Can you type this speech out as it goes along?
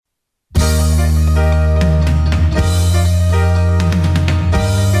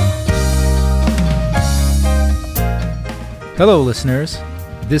Hello, listeners.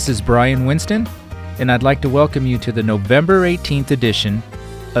 This is Brian Winston, and I'd like to welcome you to the November 18th edition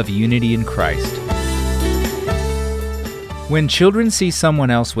of Unity in Christ. When children see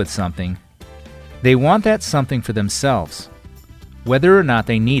someone else with something, they want that something for themselves, whether or not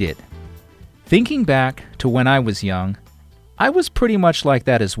they need it. Thinking back to when I was young, I was pretty much like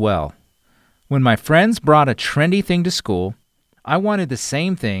that as well. When my friends brought a trendy thing to school, I wanted the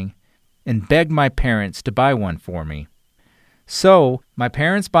same thing and begged my parents to buy one for me. So, my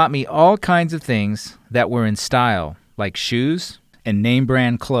parents bought me all kinds of things that were in style, like shoes and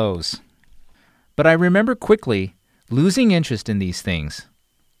name-brand clothes. But I remember quickly losing interest in these things.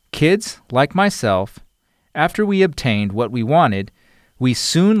 Kids, like myself, after we obtained what we wanted, we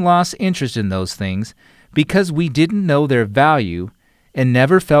soon lost interest in those things because we didn't know their value and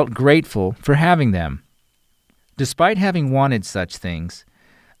never felt grateful for having them. Despite having wanted such things,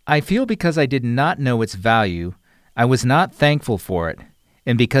 I feel because I did not know its value, I was not thankful for it,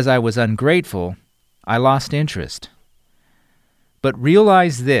 and because I was ungrateful, I lost interest. But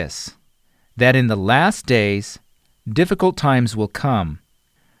realize this, that in the last days, difficult times will come,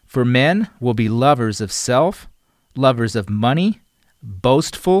 for men will be lovers of self, lovers of money,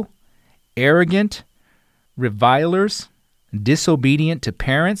 boastful, arrogant, revilers, disobedient to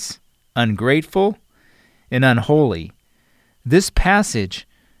parents, ungrateful, and unholy. This passage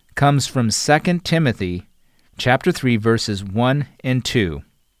comes from 2 Timothy chapter 3, verses 1 and 2.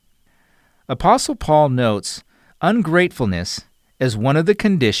 Apostle Paul notes ungratefulness as one of the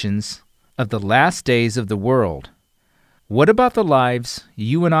conditions of the last days of the world. What about the lives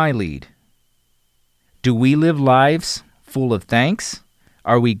you and I lead? Do we live lives full of thanks?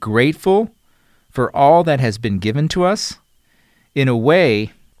 Are we grateful for all that has been given to us? In a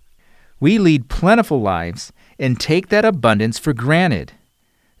way, we lead plentiful lives and take that abundance for granted,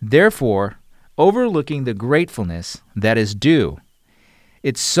 therefore overlooking the gratefulness that is due.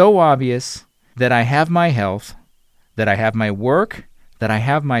 It's so obvious that I have my health, that I have my work, that I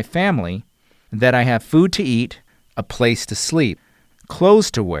have my family, that I have food to eat, a place to sleep,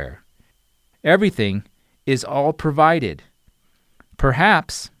 clothes to wear. Everything is all provided.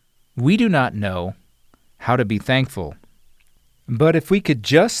 Perhaps we do not know how to be thankful. But if we could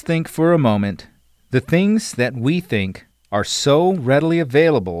just think for a moment, the things that we think are so readily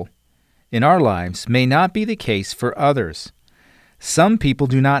available in our lives may not be the case for others. Some people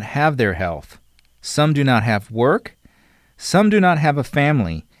do not have their health. Some do not have work. Some do not have a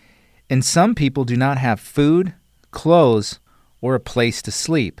family. And some people do not have food, clothes, or a place to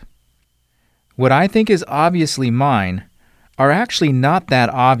sleep. What I think is obviously mine are actually not that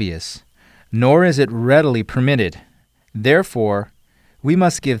obvious, nor is it readily permitted. Therefore, we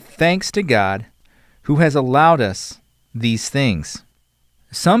must give thanks to God who has allowed us these things.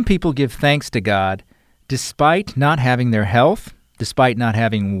 Some people give thanks to God despite not having their health, despite not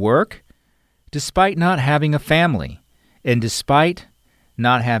having work, despite not having a family, and despite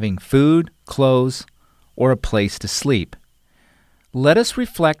not having food, clothes, or a place to sleep. Let us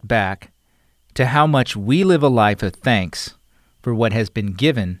reflect back to how much we live a life of thanks for what has been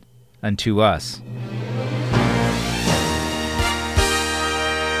given unto us.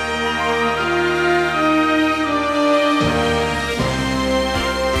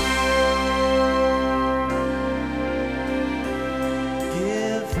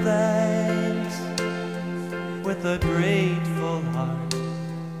 Give thanks with a grateful heart.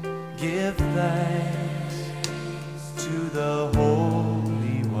 Give thanks to the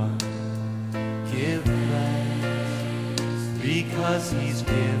Holy One. Give thanks because He's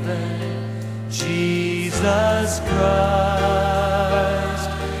given Jesus Christ,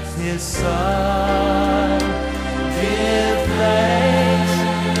 His Son. Give thanks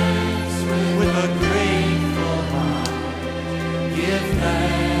with a grateful heart. Give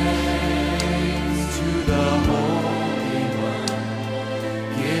thanks to the Holy One.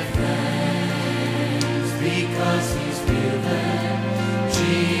 Give thanks because He's given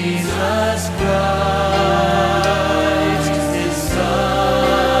Jesus Christ, His Son.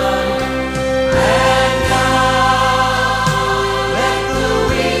 And now let the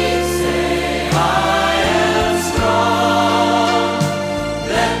weak say,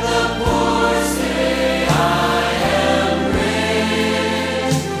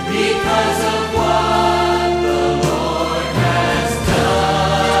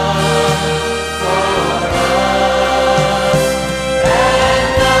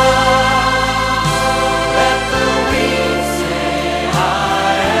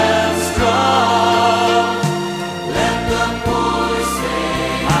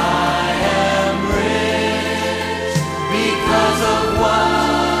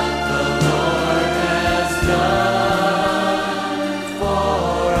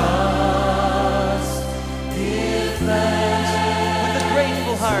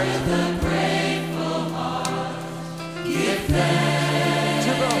 heart. Give thanks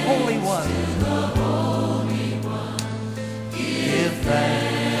to the Holy One. Give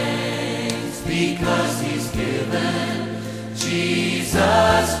thanks because He's given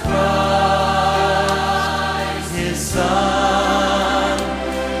Jesus Christ, His Son.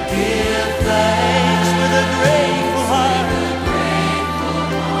 Give thanks with a grateful heart.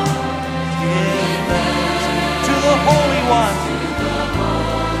 Give thanks to the Holy One.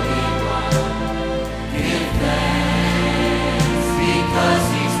 Give thanks because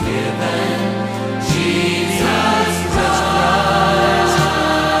He's given Jesus Christ,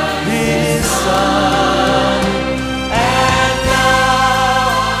 His Son. And now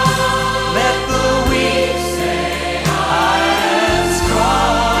let the weak say, I am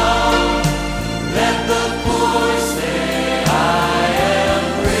strong. Let the poor say, I am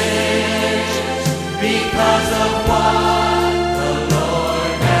rich, because of what the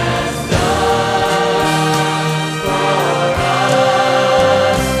Lord has done for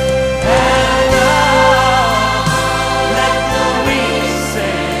us. And now let the weak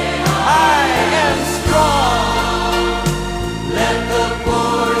say, I am strong. Let the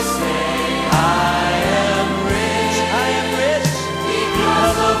poor say, I am rich,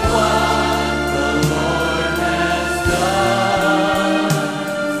 because of what the Lord has done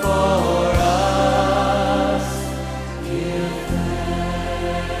for us. Give thanks.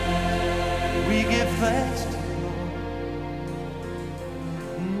 We give thanks to the Lord.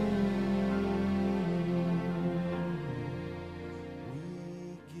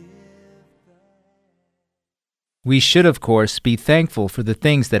 We should, of course, be thankful for the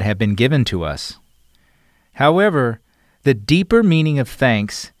things that have been given to us. However, the deeper meaning of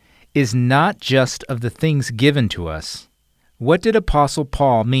thanks is not just of the things given to us. What did Apostle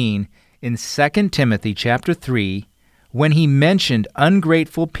Paul mean in 2 Timothy chapter 3 when he mentioned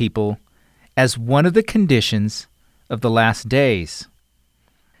ungrateful people as one of the conditions of the last days?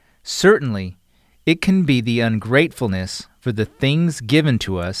 Certainly, it can be the ungratefulness for the things given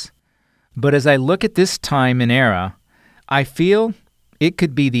to us, but as I look at this time and era, I feel it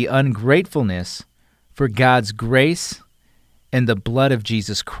could be the ungratefulness for God's grace and the blood of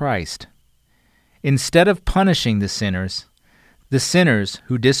Jesus Christ. Instead of punishing the sinners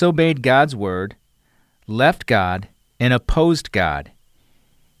who disobeyed God's word, left God, and opposed God,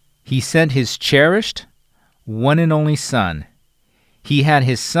 He sent His cherished, one and only Son. He had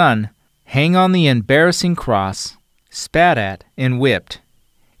His Son hang on the embarrassing cross, spat at, and whipped.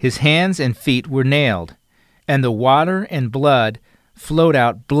 His hands and feet were nailed, and the water and blood flowed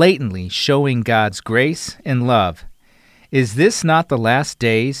out blatantly, showing God's grace and love. Is this not the last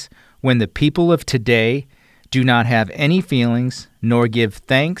days when the people of today do not have any feelings nor give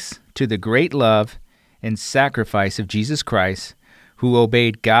thanks to the great love and sacrifice of Jesus Christ, who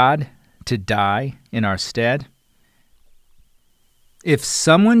obeyed God to die in our stead? If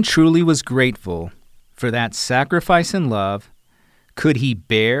someone truly was grateful for that sacrifice and love, could he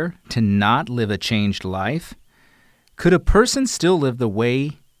bear to not live a changed life? Could a person still live the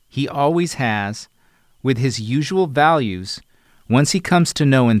way he always has, with his usual values, once he comes to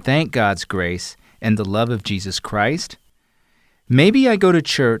know and thank God's grace and the love of Jesus Christ? Maybe I go to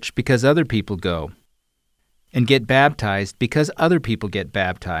church because other people go, and get baptized because other people get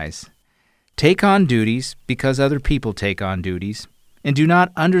baptized, take on duties because other people take on duties, and do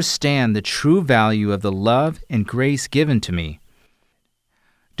not understand the true value of the love and grace given to me.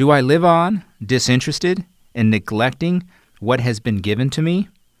 Do I live on, disinterested and neglecting what has been given to me?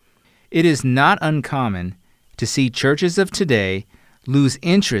 It is not uncommon to see churches of today lose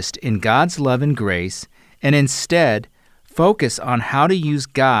interest in God's love and grace and instead focus on how to use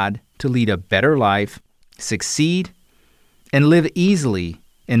God to lead a better life, succeed, and live easily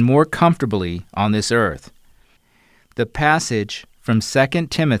and more comfortably on this earth. The passage from 2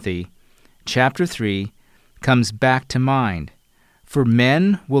 Timothy chapter 3 comes back to mind. For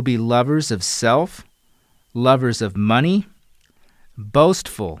men will be lovers of self, lovers of money,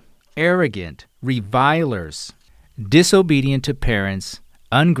 boastful, arrogant, revilers, disobedient to parents,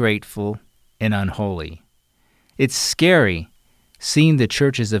 ungrateful, and unholy. It's scary seeing the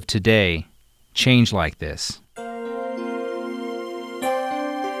churches of today change like this.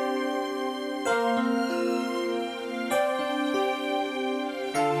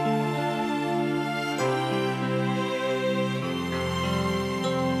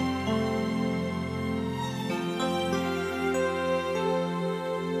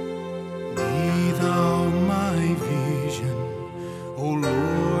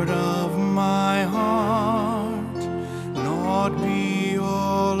 Be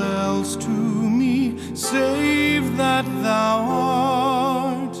all else to me, say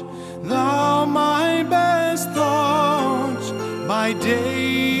by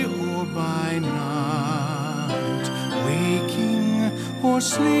day or by night, waking or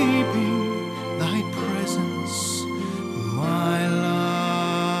sleeping, thy presence, my light.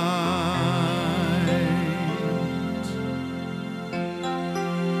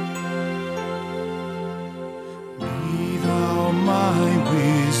 Be thou my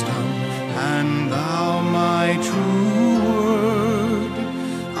wisdom, and thou my true word,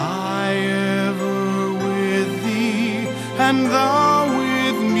 I ever with thee, and thou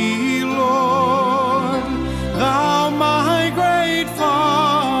with me, Lord. Thou my great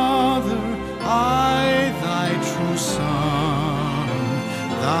Father, I thy true Son,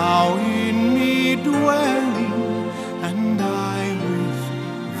 thou in me dwelling, and I with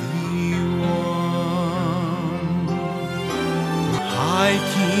thee one. High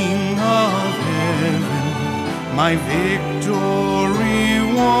King of heaven, my victory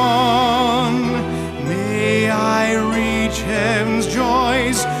won, may I reach heaven's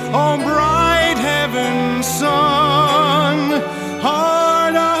joys, O bright heaven's sun.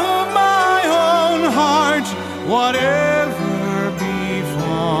 Heart of my own heart, whatever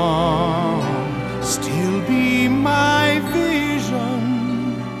befall, still be my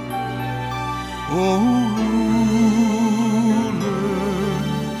vision, O ruler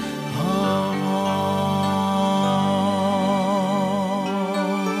of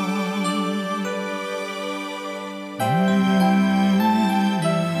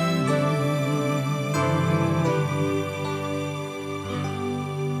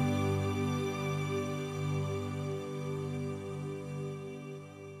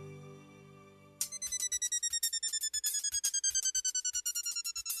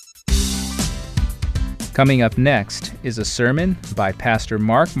Coming up next is a sermon by Pastor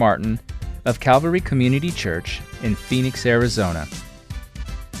Mark Martin of Calvary Community Church in Phoenix, Arizona.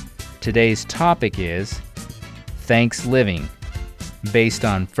 Today's topic is Thanks Living, based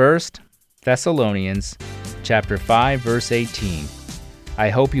on 1 Thessalonians chapter 5, verse 18. I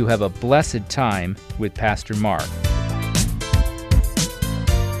hope you have a blessed time with Pastor Mark.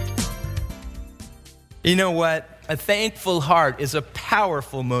 You know what? A thankful heart is a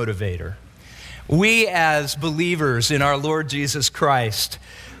powerful motivator. We as believers in our Lord Jesus Christ,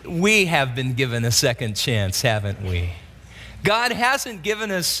 we have been given a second chance, haven't we? God hasn't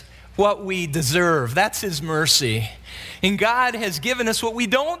given us what we deserve. That's His mercy. And God has given us what we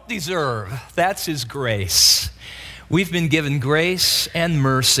don't deserve. That's His grace. We've been given grace and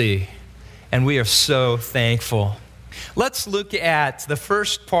mercy, and we are so thankful. Let's look at the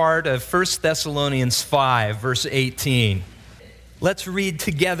first part of 1 Thessalonians 5, verse 18. Let's read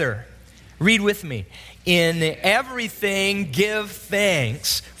together. Read with me. In everything give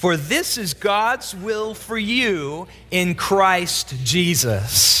thanks, for this is God's will for you in Christ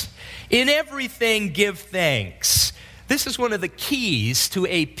Jesus. In everything give thanks. This is one of the keys to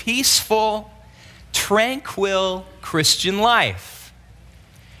a peaceful, tranquil Christian life.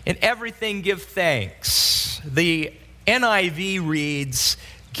 In everything give thanks. The NIV reads,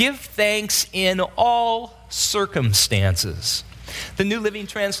 give thanks in all circumstances. The New Living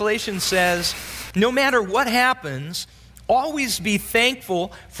Translation says, no matter what happens, always be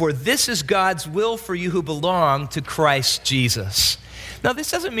thankful, for this is God's will for you who belong to Christ Jesus. Now,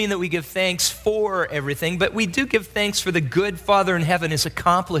 this doesn't mean that we give thanks for everything, but we do give thanks for the good Father in heaven is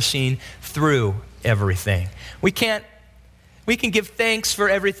accomplishing through everything. We can give thanks for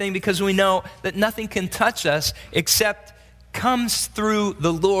everything because we know that nothing can touch us except comes through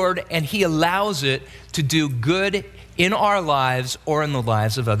the Lord, and He allows it to do good in our lives or in the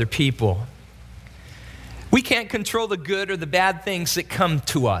lives of other people. We can't control the good or the bad things that come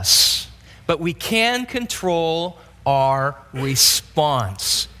to us, but we can control our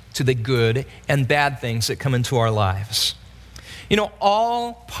response to the good and bad things that come into our lives. You know,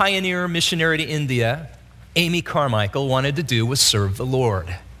 all pioneer missionary to India, Amy Carmichael, wanted to do was serve the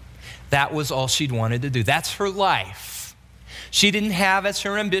Lord. That was all she'd wanted to do. That's her life. She didn't have as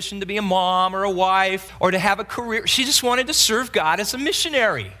her ambition to be a mom or a wife or to have a career. She just wanted to serve God as a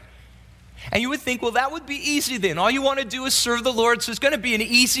missionary. And you would think, well, that would be easy then. All you want to do is serve the Lord, so it's going to be an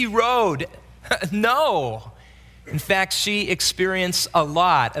easy road. No. In fact, she experienced a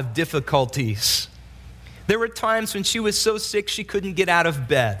lot of difficulties. There were times when she was so sick she couldn't get out of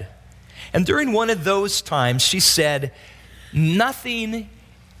bed. And during one of those times, she said, nothing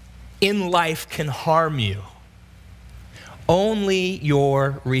in life can harm you. Only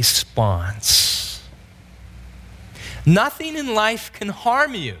your response. Nothing in life can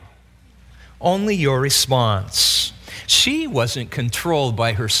harm you. Only your response. She wasn't controlled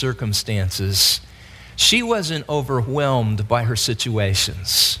by her circumstances. She wasn't overwhelmed by her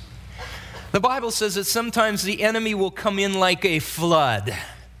situations. The Bible says that sometimes the enemy will come in like a flood.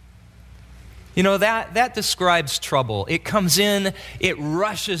 You know, that describes trouble. It comes in, it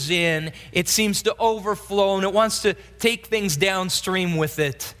rushes in, it seems to overflow, and it wants to take things downstream with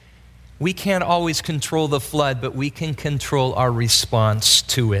it. We can't always control the flood, but we can control our response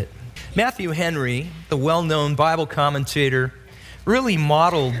to it. Matthew Henry, the well-known Bible commentator, really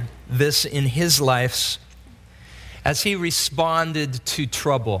modeled this in his life as he responded to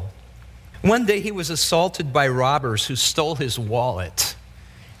trouble. One day he was assaulted by robbers who stole his wallet.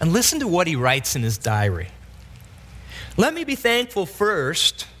 And listen to what he writes in his diary. Let me be thankful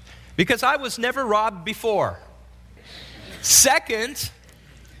first, because I was never robbed before. Second,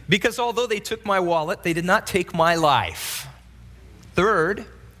 because although they took my wallet, they did not take my life. Third,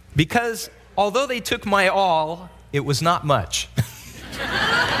 because although they took my all, it was not much.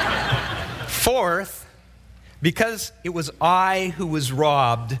 Fourth, because it was I who was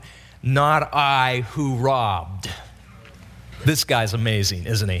robbed, not I who robbed. This guy's amazing,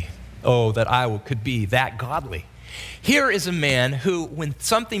 isn't he? Oh, that I could be that godly. Here is a man who, when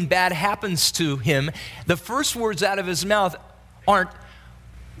something bad happens to him, the first words out of his mouth aren't,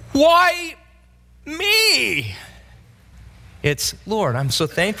 "Why me?" It's, "Lord, I'm so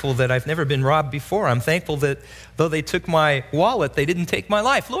thankful that I've never been robbed before. I'm thankful that though they took my wallet, they didn't take my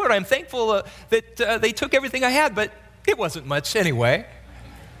life. Lord, I'm thankful that they took everything I had, but it wasn't much anyway.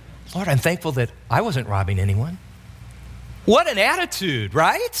 Lord, I'm thankful that I wasn't robbing anyone." What an attitude,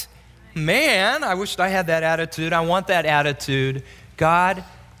 right? Man, I wished I had that attitude. I want that attitude. God,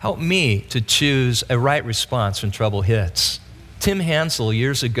 help me to choose a right response when trouble hits. Tim Hansel,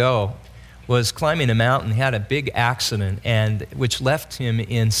 years ago, was climbing a mountain, had a big accident, and which left him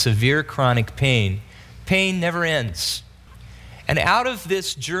in severe chronic pain. Pain never ends. And out of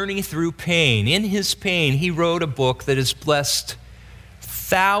this journey through pain, in his pain, he wrote a book that has blessed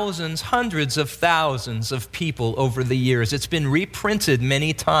thousands, hundreds of thousands of people over the years. It's been reprinted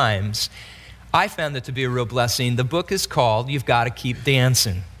many times. I found it to be a real blessing. The book is called You've Got to Keep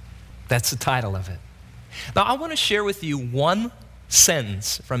Dancing. That's the title of it. Now, I want to share with you one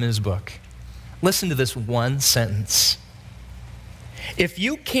sentence from his book. Listen to this one sentence. If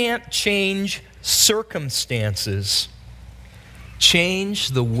you can't change circumstances,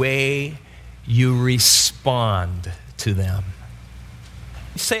 change the way you respond to them.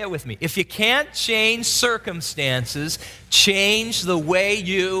 Say it with me. If you can't change circumstances, change the way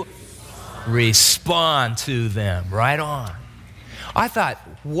you respond to them. Right on. I thought,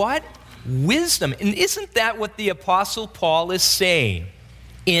 what wisdom. And isn't that what the Apostle Paul is saying?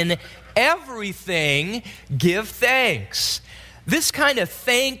 In everything, give thanks. This kind of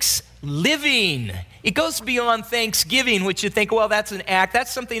thanks living. It goes beyond thanksgiving, which you think, well, that's an act.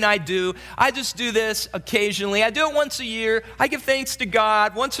 That's something I do. I just do this occasionally. I do it once a year. I give thanks to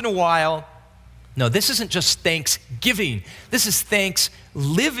God once in a while. No, this isn't just thanksgiving. This is thanks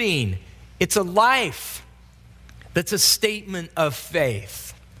living. It's a life that's a statement of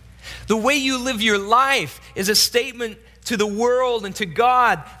faith. The way you live your life is a statement to the world and to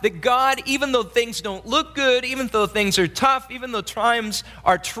God, that God, even though things don't look good, even though things are tough, even though times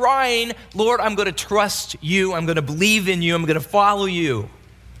are trying, Lord, I'm going to trust you, I'm going to believe in you, I'm going to follow you.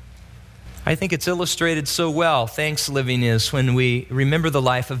 I think it's illustrated so well, thanks living is, when we remember the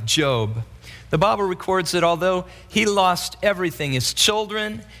life of Job. The Bible records that although he lost everything, his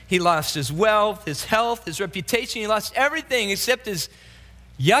children, he lost his wealth, his health, his reputation, he lost everything except his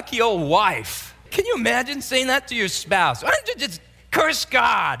yucky old wife. Can you imagine saying that to your spouse? Why don't you just curse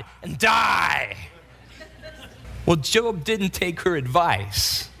God and die? Well, Job didn't take her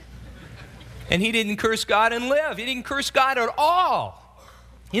advice. And he didn't curse God and live. He didn't curse God at all.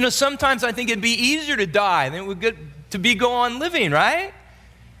 You know, sometimes I think it'd be easier to die than it would get to go on living, right?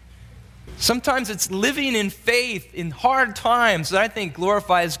 Sometimes it's living in faith in hard times that I think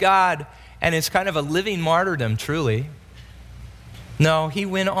glorifies God, and it's kind of a living martyrdom, truly. No, he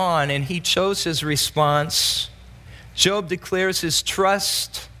went on and he chose his response. Job declares his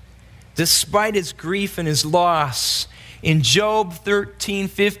trust despite his grief and his loss. In Job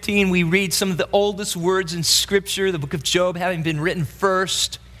 13:15, we read some of the oldest words in Scripture, the book of Job having been written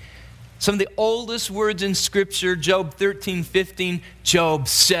first. Some of the oldest words in Scripture, Job 13:15, Job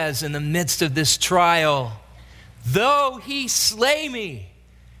says in the midst of this trial, "Though he slay me,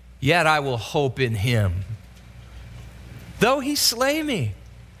 yet I will hope in him." Though he slay me,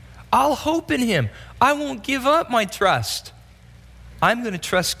 I'll hope in him. I won't give up my trust. I'm going to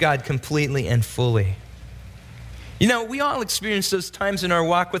trust God completely and fully. You know, we all experience those times in our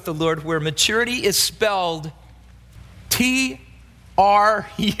walk with the Lord where maturity is spelled Trust.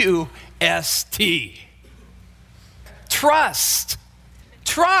 Trust.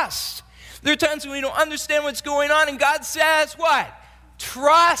 Trust. There are times when we don't understand what's going on, and God says, what?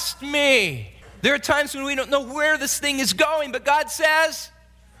 Trust me. There are times when we don't know where this thing is going, but God says,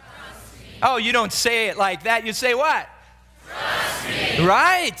 trust me. Oh, you don't say it like that. You say what? Trust me.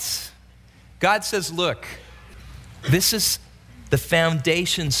 Right. God says, look, this is the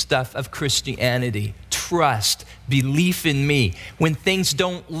foundation stuff of Christianity. Trust, belief in me. When things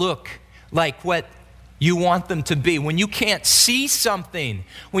don't look like what you want them to be, when you can't see something,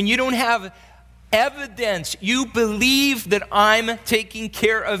 when you don't have evidence, you believe that I'm taking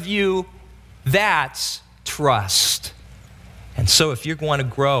care of you. That's trust. And so if you want to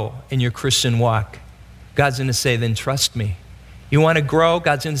grow in your Christian walk, God's going to say, then trust me. You want to grow?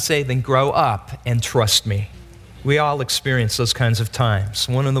 God's going to say, then grow up and trust me. We all experience those kinds of times.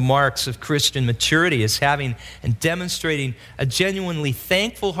 One of the marks of Christian maturity is having and demonstrating a genuinely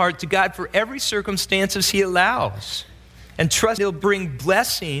thankful heart to God for every circumstances He allows. And trust He'll bring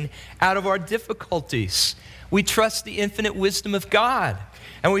blessing out of our difficulties. We trust the infinite wisdom of God.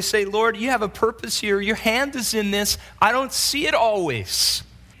 And we say, Lord, you have a purpose here. Your hand is in this. I don't see it always.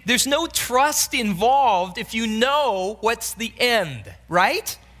 There's no trust involved if you know what's the end,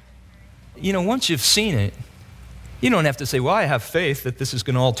 right? You know, once you've seen it, you don't have to say, well, I have faith that this is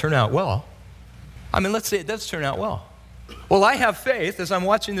going to all turn out well. I mean, let's say it does turn out well. Well, I have faith as I'm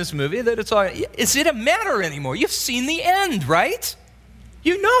watching this movie that it's all, is it a matter anymore? You've seen the end, right?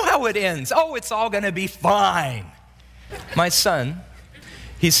 You know how it ends. Oh, it's all going to be fine. My son,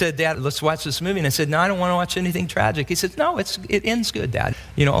 he said, Dad, let's watch this movie. And I said, no, I don't want to watch anything tragic. He said, no, it ends good, Dad.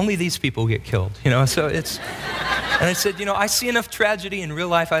 You know, only these people get killed, you know, so it's... And I said, you know, I see enough tragedy in real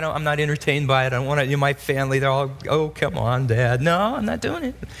life. I'm not entertained by it. I don't want to, you know, my family, they're all, oh, come on, Dad. No, I'm not doing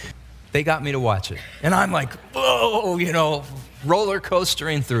it. They got me to watch it. And I'm like, oh, you know, roller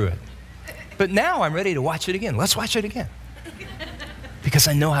coastering through it. But now I'm ready to watch it again. Let's watch it again. Because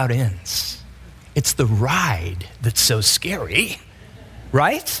I know how it ends. It's the ride that's so scary,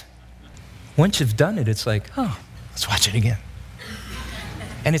 right? Once you've done it, it's like, oh, let's watch it again.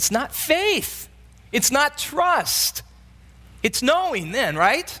 And it's not faith. It's not trust. It's knowing then,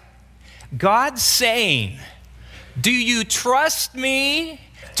 right? God's saying, do you trust me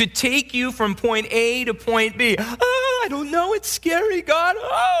to take you from point A to point B? Oh, I don't know. It's scary, God.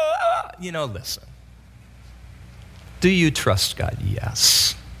 Oh. You know, listen. Do you trust God?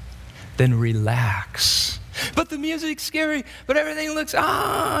 Yes. Then relax. But the music's scary, but everything looks,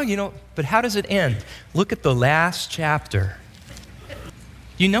 you know. But how does it end? Look at the last chapter.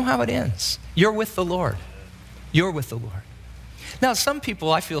 You know how it ends. You're with the Lord. You're with the Lord. Now, some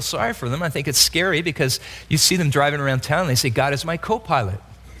people, I feel sorry for them. I think it's scary because you see them driving around town and they say, God is my co-pilot.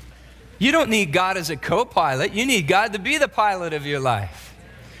 You don't need God as a co-pilot. You need God to be the pilot of your life.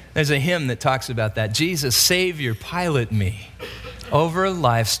 There's a hymn that talks about that. Jesus, Savior, pilot me over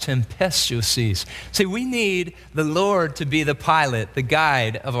life's tempestuous seas. See, we need the Lord to be the pilot, the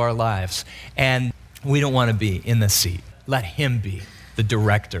guide of our lives. And we don't want to be in the seat. Let Him be the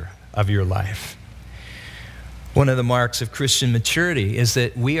director of your life. One of the marks of Christian maturity is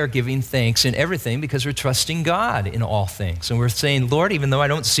that we are giving thanks in everything because we're trusting God in all things. And we're saying, Lord, even though I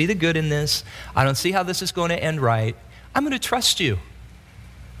don't see the good in this, I don't see how this is going to end right, I'm going to trust you.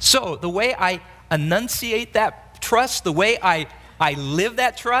 So the way I enunciate that trust, the way I live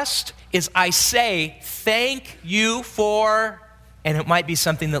that trust is I say, thank you for, and it might be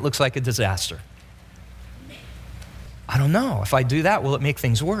something that looks like a disaster. I don't know. If I do that, will it make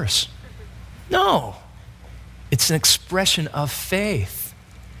things worse? No. It's an expression of faith.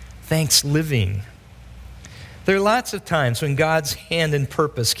 Thanks living. There are lots of times when God's hand and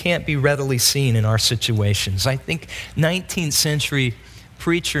purpose can't be readily seen in our situations. I think 19th century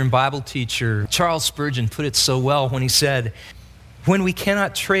preacher and Bible teacher Charles Spurgeon put it so well when he said, when we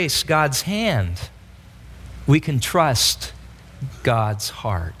cannot trace God's hand, we can trust God's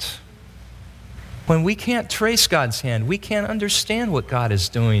heart. When we can't trace God's hand, we can't understand what God is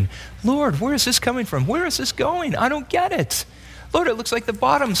doing. Lord, where is this coming from? Where is this going? I don't get it. Lord, it looks like the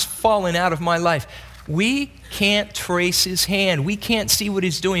bottom's falling out of my life. We can't trace His hand. We can't see what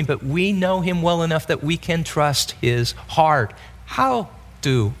He's doing, but we know Him well enough that we can trust His heart. How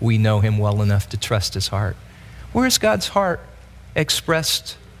do we know Him well enough to trust His heart? Where is God's heart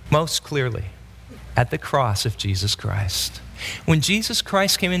expressed most clearly? At the cross of Jesus Christ. When Jesus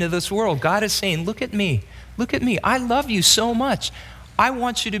Christ came into this world, God is saying, look at me. Look at me. I love you so much. I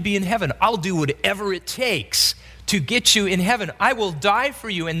want you to be in heaven. I'll do whatever it takes to get you in heaven. I will die for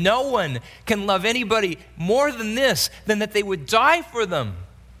you, and no one can love anybody more than this, than that they would die for them.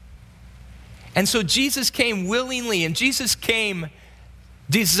 And so Jesus came willingly, and Jesus came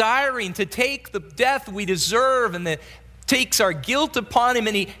desiring to take the death we deserve and takes our guilt upon him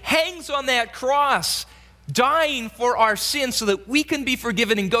and he hangs on that cross, dying for our sins so that we can be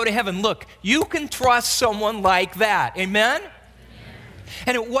forgiven and go to heaven. Look, you can trust someone like that. Amen?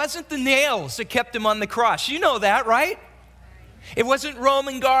 And it wasn't the nails that kept him on the cross. You know that, right? It wasn't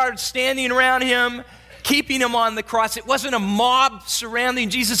Roman guards standing around him, keeping him on the cross. It wasn't a mob surrounding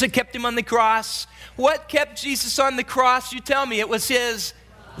Jesus that kept him on the cross. What kept Jesus on the cross? You tell me. It was his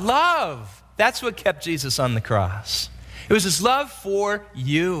love. That's what kept Jesus on the cross. It was his love for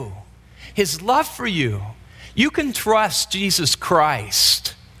you. His love for you. You can trust Jesus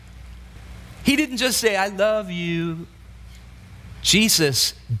Christ. He didn't just say, I love you.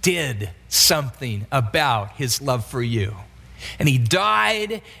 Jesus did something about his love for you. And he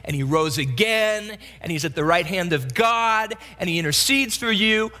died, and he rose again, and he's at the right hand of God, and he intercedes for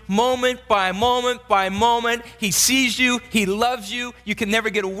you moment by moment by moment. He sees you. He loves you. You can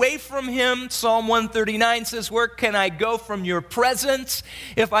never get away from him. Psalm 139 says, where can I go from your presence?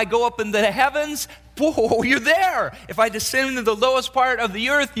 If I go up into the heavens, whoa, you're there. If I descend into the lowest part of the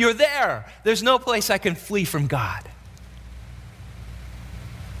earth, you're there. There's no place I can flee from God.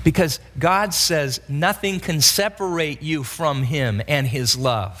 Because God says nothing can separate you from him and his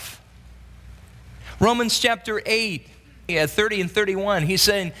love. Romans chapter 8, 30 and 31, he's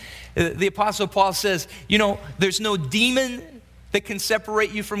saying, the Apostle Paul says, there's no demon that can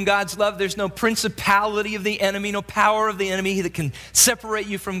separate you from God's love. There's no principality of the enemy, no power of the enemy that can separate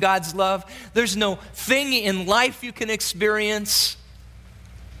you from God's love. There's no thing in life you can experience.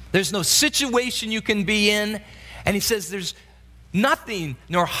 There's no situation you can be in. And he says there's nothing,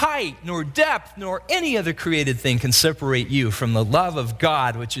 nor height, nor depth, nor any other created thing can separate you from the love of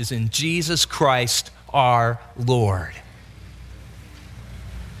God, which is in Jesus Christ our Lord.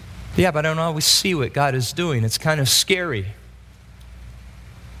 Yeah, but I don't always see what God is doing. It's kind of scary.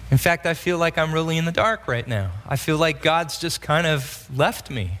 In fact, I feel like I'm really in the dark right now. I feel like God's just kind of left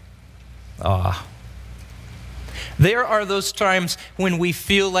me. There are those times when we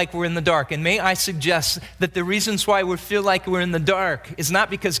feel like we're in the dark. And may I suggest that the reasons why we feel like we're in the dark is not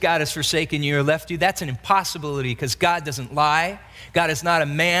because God has forsaken you or left you. That's an impossibility because God doesn't lie. God is not a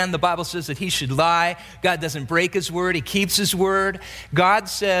man. The Bible says that he should lie. God doesn't break his word. He keeps his word. God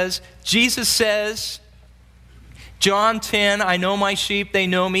says, Jesus says, John 10, I know my sheep, they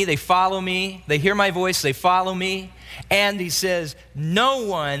know me, they follow me, they hear my voice, they follow me. And he says, no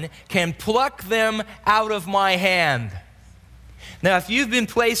one can pluck them out of my hand. Now, if you've been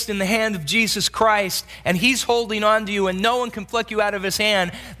placed in the hand of Jesus Christ and he's holding on to you and no one can pluck you out of his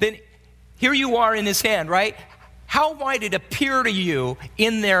hand, then here you are in his hand, right? How might it appear to you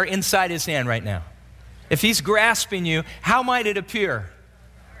in there inside his hand right now? If he's grasping you, how might it appear?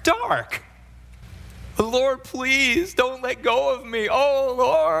 Dark. Lord, please don't let go of me. Oh,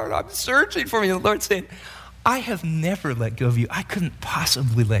 Lord, I'm searching for you. The Lord's saying, I have never let go of you. I couldn't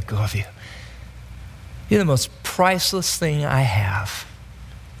possibly let go of you. You're the most priceless thing I have.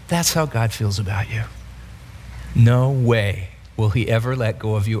 That's how God feels about you. No way will he ever let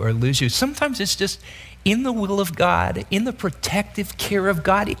go of you or lose you. Sometimes it's just in the will of God, in the protective care of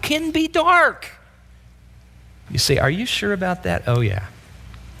God. It can be dark. You say, are you sure about that? Oh, yeah.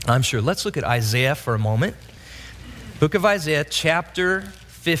 I'm sure. Let's look at Isaiah for a moment. Book of Isaiah, chapter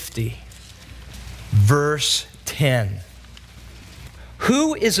 50, verse 10.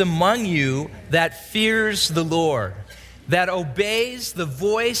 Who is among you that fears the Lord, that obeys the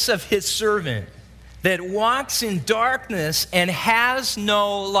voice of his servant, that walks in darkness and has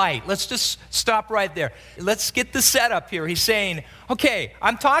no light? Let's just stop right there. Let's get the setup here. He's saying, okay,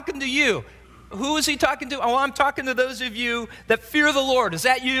 I'm talking to you. Who is he talking to? Oh, I'm talking to those of you that fear the Lord. Is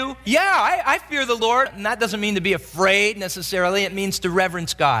that you? Yeah, I fear the Lord. And that doesn't mean to be afraid necessarily. It means to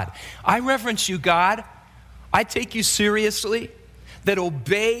reverence God. I reverence you, God. I take you seriously. That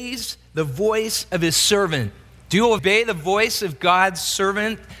obeys the voice of his servant. Do you obey the voice of God's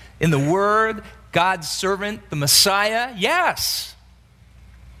servant in the Word? God's servant, the Messiah? Yes.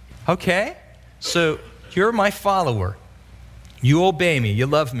 Okay, so you're my follower. You obey me. You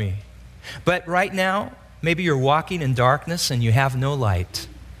love me. But right now, maybe you're walking in darkness and you have no light.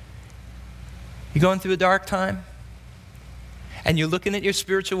 You going through a dark time? And you're looking at your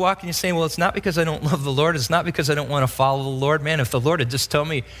spiritual walk and you're saying, well, it's not because I don't love the Lord. It's not because I don't want to follow the Lord. Man, if the Lord had just told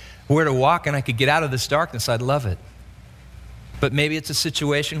me where to walk and I could get out of this darkness, I'd love it. But maybe it's a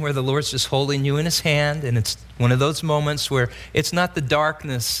situation where the Lord's just holding you in his hand, and it's one of those moments where it's not the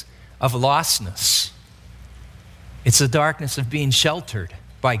darkness of lostness. It's the darkness of being sheltered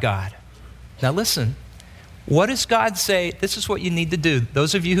by God. Now listen, what does God say? This is what you need to do.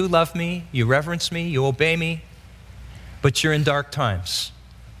 Those of you who love me, you reverence me, you obey me, but you're in dark times.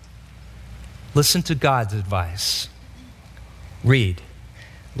 Listen to God's advice. Read.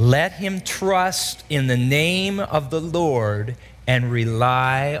 Let him trust in the name of the Lord and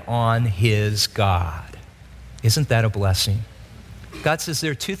rely on his God. Isn't that a blessing? God says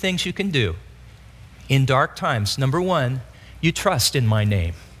there are two things you can do in dark times. Number one, you trust in my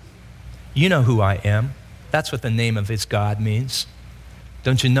name. You know who I am. That's what the name of his God means.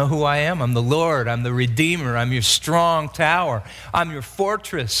 Don't you know who I am? I'm the Lord. I'm the Redeemer. I'm your strong tower. I'm your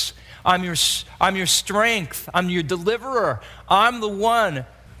fortress. I'm your strength. I'm your deliverer. I'm the one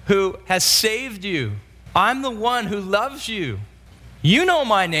who has saved you. I'm the one who loves you. You know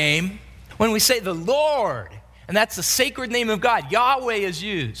my name. When we say the Lord, and that's the sacred name of God, Yahweh is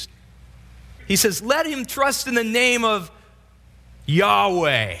used. He says, let him trust in the name of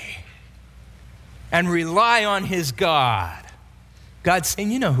Yahweh and rely on his God. God's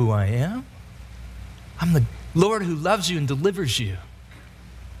saying, you know who I am. I'm the Lord who loves you and delivers you.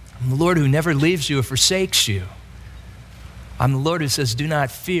 I'm the Lord who never leaves you or forsakes you. I'm the Lord who says, do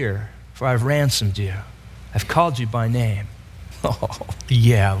not fear, for I've ransomed you. I've called you by name. Oh,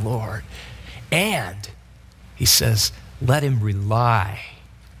 yeah, Lord. And he says, let him rely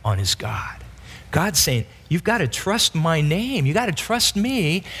on his God. God's saying, you've got to trust my name. You got to trust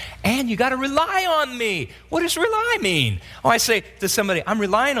me, and you got to rely on me. What does rely mean? Oh, I say to somebody, I'm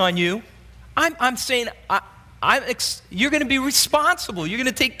relying on you. I'm saying, you're going to be responsible. You're going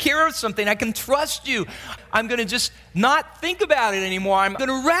to take care of something. I can trust you. I'm going to just not think about it anymore. I'm going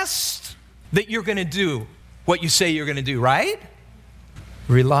to rest that you're going to do what you say you're going to do, right?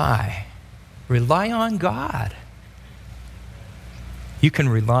 Rely. Rely on God. You can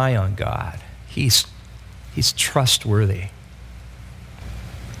rely on God. He's trustworthy.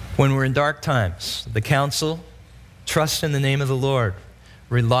 When we're in dark times, the counsel, trust in the name of the Lord.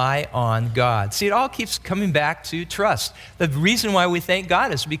 Rely on God. See, it all keeps coming back to trust. The reason why we thank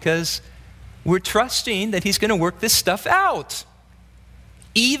God is because we're trusting that he's going to work this stuff out.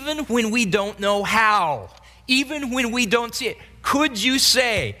 Even when we don't know how. Even when we don't see it. Could you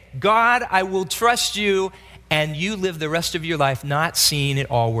say, God, I will trust you, and you live the rest of your life not seeing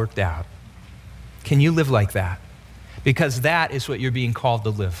it all worked out? Can you live like that? Because that is what you're being called to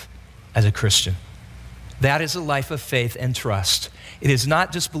live as a Christian. That is a life of faith and trust. It is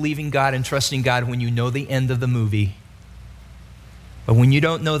not just believing God and trusting God when you know the end of the movie. But when you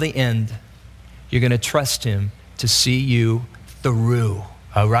don't know the end, you're going to trust him to see you through,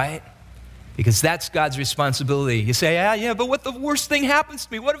 all right? Because that's God's responsibility. You say, yeah, but what if the worst thing happens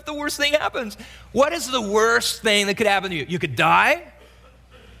to me? What if the worst thing happens? What is the worst thing that could happen to you? You could die?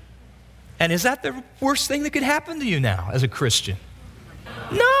 And is that the worst thing that could happen to you now as a Christian?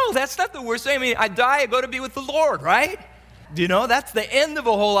 No, that's not the worst thing. I mean, I die, I go to be with the Lord, right? You know, that's the end of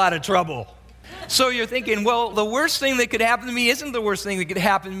a whole lot of trouble. So you're thinking, well, the worst thing that could happen to me isn't the worst thing that could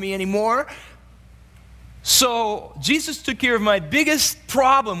happen to me anymore. So Jesus took care of my biggest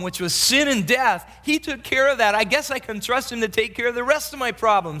problem, which was sin and death. He took care of that. I guess I can trust him to take care of the rest of my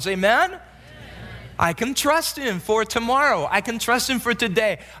problems. Amen? I can trust him for tomorrow. I can trust him for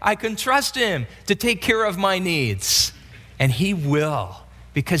today. I can trust him to take care of my needs. And he will,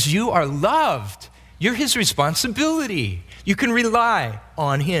 because you are loved. You're his responsibility. You can rely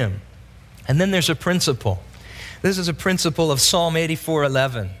on him. And then there's a principle. This is a principle of Psalm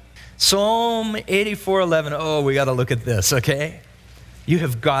 84:11. Psalm 84:11. Oh, we got to look at this, okay? You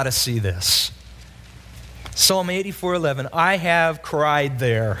have got to see this. Psalm 84:11. I have cried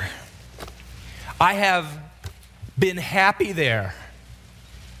there. I have been happy there.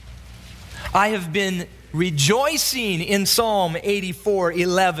 I have been rejoicing in Psalm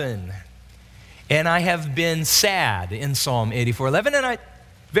 84:11. And I have been sad in Psalm 84:11. And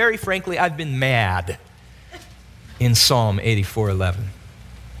very frankly, I've been mad in Psalm 84:11.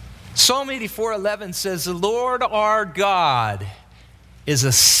 Psalm 84:11 says, the Lord our God is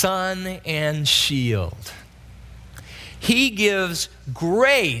a sun and shield. He gives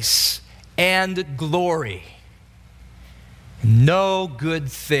grace and glory. No good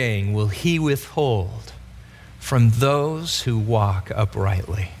thing will he withhold from those who walk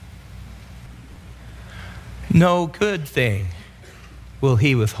uprightly. No good thing will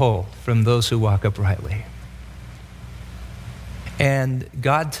he withhold from those who walk uprightly. And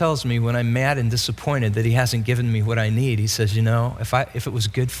God tells me when I'm mad and disappointed that he hasn't given me what I need, he says, you know, if it was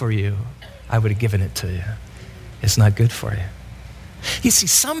good for you, I would have given it to you. It's not good for you. You see,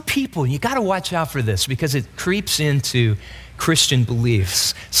 some people, you got to watch out for this because it creeps into Christian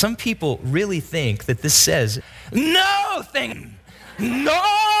beliefs. Some people really think that this says, no thing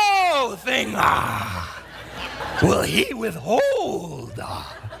will he withhold.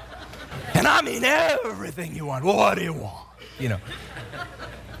 And I mean everything you want. What do you want? You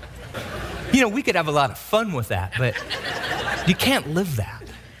know, we could have a lot of fun with that, but You can't live that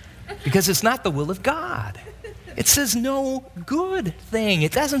because it's not the will of God. It says no good thing.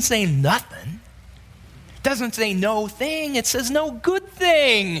 It doesn't say nothing. It doesn't say no thing. It says no good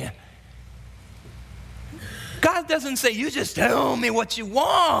thing. God doesn't say, you just tell me what you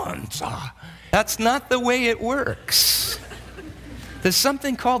want. That's not the way it works. There's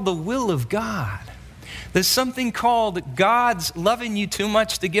something called the will of God. There's something called God's loving you too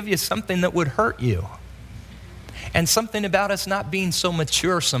much to give you something that would hurt you. And something about us not being so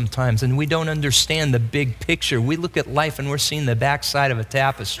mature sometimes, and we don't understand the big picture. We look at life and we're seeing the backside of a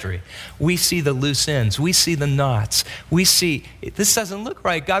tapestry. We see the loose ends. We see the knots. We see, this doesn't look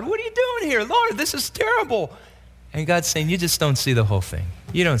right. God, what are you doing here? Lord, this is terrible. And God's saying, you just don't see the whole thing.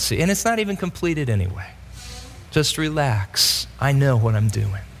 You don't see. And it's not even completed anyway. Just relax. I know what I'm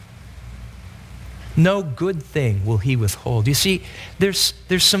doing. No good thing will he withhold. You see, there's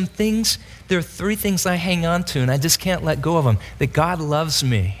some things, there are 3 things I hang on to, and I just can't let go of them. That God loves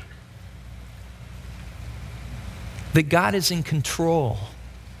me. That God is in control.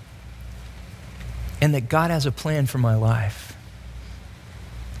 And that God has a plan for my life.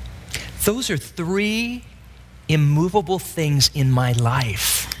 Those are 3 immovable things in my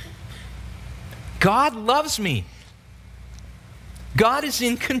life. God loves me. God is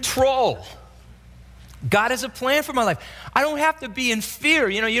in control. God has a plan for my life. I don't have to be in fear.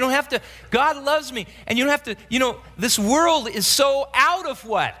 You don't have to, God loves me. And you don't have to, this world is so out of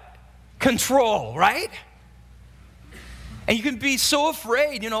what? Control, right? And you can be so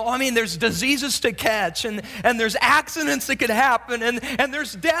afraid, there's diseases to catch and there's accidents that could happen and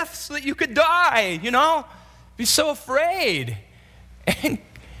there's deaths that you could die, Be so afraid.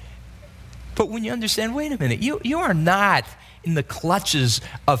 But when you understand, wait a minute, you are not in the clutches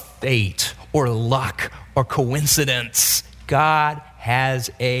of fate or luck or coincidence. God has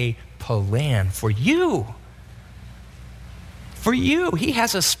a plan for you. For you. He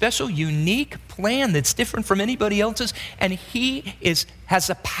has a special, unique plan that's different from anybody else's, and he has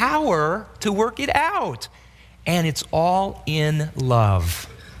the power to work it out. And it's all in love.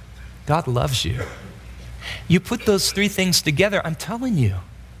 God loves you. You put those 3 things together, I'm telling you,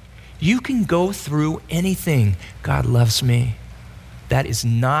 you can go through anything. God loves me. That is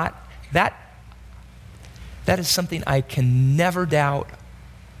something I can never doubt,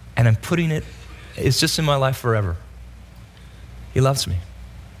 and I'm putting it's just in my life forever. He loves me.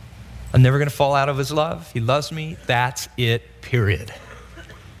 I'm never going to fall out of his love. He loves me. That's it, period.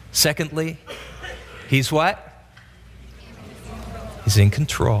 Secondly, he's what? He's in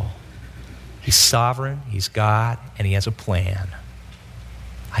control. He's sovereign, he's God, and he has a plan.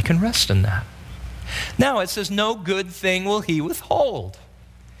 I can rest in that. Now it says, no good thing will he withhold.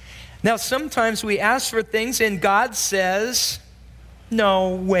 Now sometimes we ask for things and God says,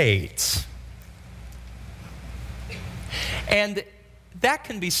 no, wait. And that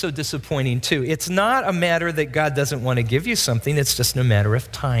can be so disappointing too. It's not a matter that God doesn't want to give you something, it's just a matter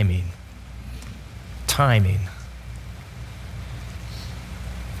of timing. Timing.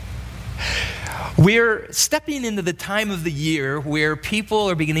 We're stepping into the time of the year where people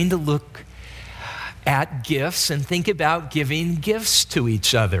are beginning to look at gifts and think about giving gifts to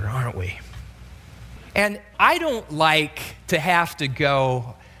each other, aren't we? And I don't like to have to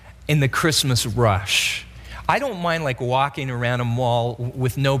go in the Christmas rush. I don't mind walking around a mall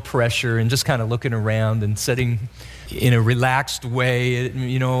with no pressure and just kind of looking around and sitting in a relaxed way,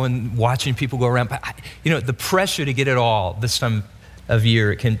 and watching people go around. But, the pressure to get it all this time of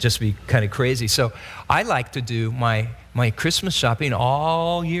year, it can just be kind of crazy. So I like to do my Christmas shopping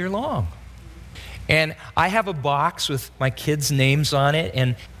all year long. And I have a box with my kids' names on it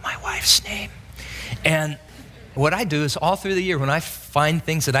and my wife's name. And what I do is all through the year, when I find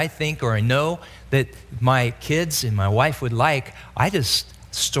things that I think or I know that my kids and my wife would like, I just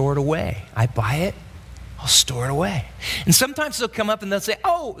store it away. I buy it, I'll store it away. And sometimes they'll come up and they'll say,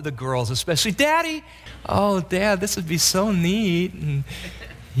 oh, the girls especially, Daddy, oh, Dad, this would be so neat. And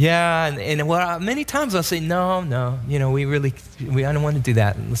yeah, and many times I'll say, no, I don't want to do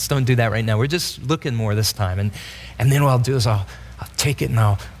that. Let's don't do that right now. We're just looking more this time. And then what I'll do is I'll take it and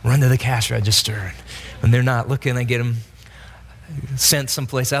I'll run to the cash register. And when they're not looking, I get them sent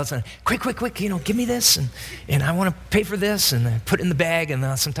someplace else. And quick, give me this. And I want to pay for this. And I put it in the bag.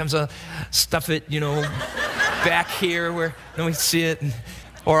 And sometimes I'll stuff it, back here where nobody see it.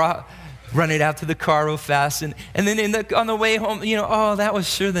 Or I'll run it out to the car real fast, and then on the way home, oh, that was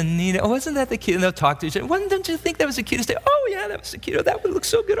sure the neatest. Oh, wasn't that the cute? And they'll talk to each other. Don't you think that was the cutest day? Oh, yeah, that was the cutest. That would look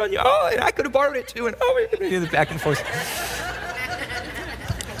so good on you. Oh, and I could have borrowed it too. And oh, back and forth.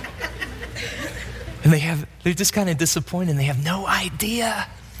 And they're just kind of disappointed. They have no idea.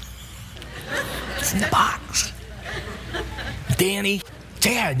 It's in the box. Danny,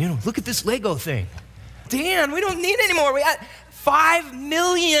 Dad, look at this Lego thing. Dan, we don't need any more. We got 5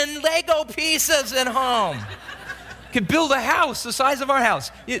 million Lego pieces at home. Could build a house the size of our house.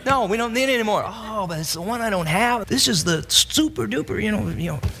 No, we don't need it anymore. Oh, but it's the one I don't have. This is the super duper,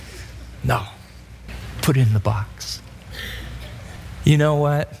 No, put it in the box. You know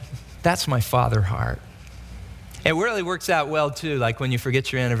what? That's my father heart. It really works out well, too, like when you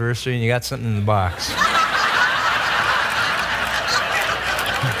forget your anniversary and you got something in the box.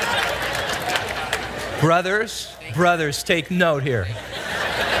 Brothers, take note here.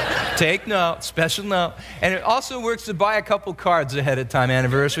 Take note, special note. And it also works to buy a couple cards ahead of time,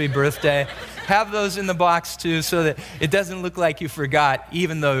 anniversary, birthday. Have those in the box, too, so that it doesn't look like you forgot,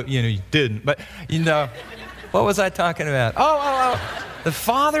 even though, you didn't. But, what was I talking about? Oh, the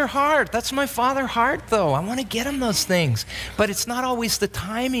father heart. That's my father heart, though. I want to get him those things. But it's not always the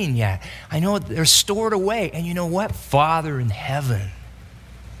timing yet. I know they're stored away. And you know what? Father in heaven.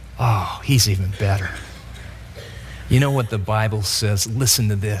 Oh, he's even better. You know what the Bible says? Listen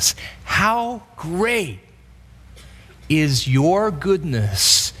to this. How great is your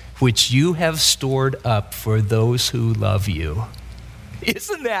goodness, which you have stored up for those who love you.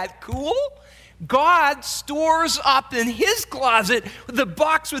 Isn't that cool? God stores up in his closet, the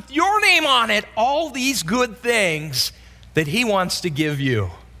box with your name on it, all these good things that he wants to give you.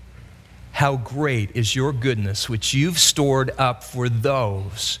 How great is your goodness, which you've stored up for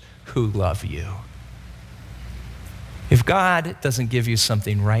those who love you. If God doesn't give you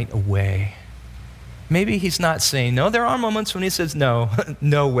something right away, maybe he's not saying no. There are moments when he says no,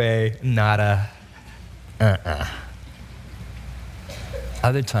 no way, nada,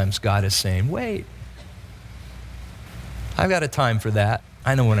 Other times God is saying, wait, I've got a time for that.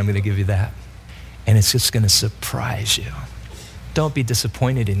 I know when I'm going to give you that. And it's just going to surprise you. Don't be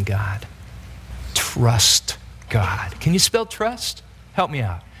disappointed in God. Trust God. Can you spell trust? Help me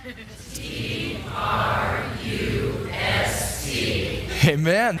out. T-R-U-S-T.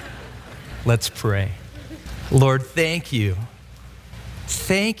 Amen. Let's pray. Lord, thank you.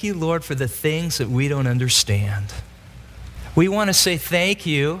 Thank you, Lord, for the things that we don't understand. We want to say thank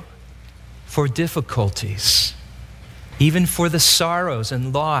you for difficulties, even for the sorrows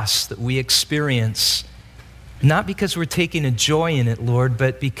and loss that we experience, not because we're taking a joy in it, Lord,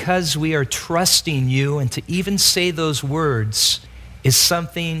 but because we are trusting you, and to even say those words is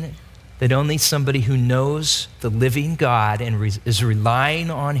something that only somebody who knows the living God and is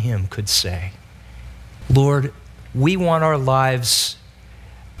relying on him could say. Lord, we want our lives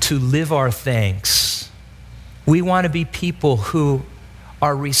to live our thanks. We want to be people who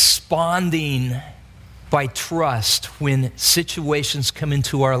are responding by trust when situations come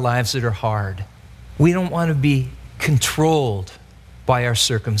into our lives that are hard. We don't want to be controlled by our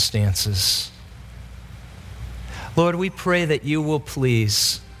circumstances. Lord, we pray that you will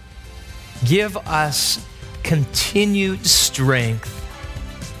please give us continued strength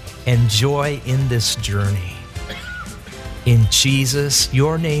and joy in this journey. In Jesus,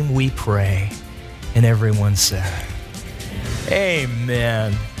 your name we pray. And everyone said,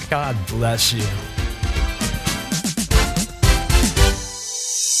 amen. God bless you.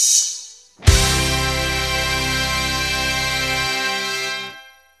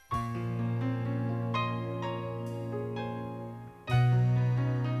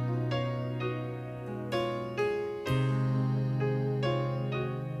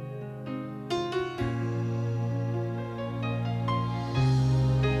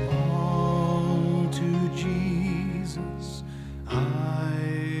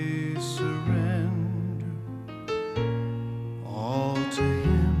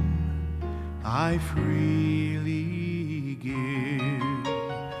 I freely give.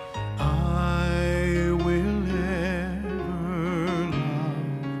 I will ever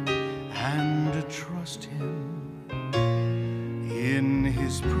love and trust him in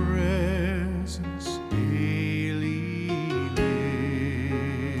his presence daily live.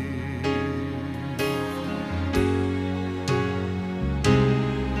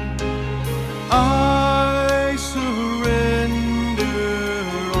 I surrender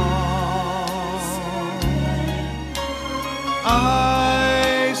all.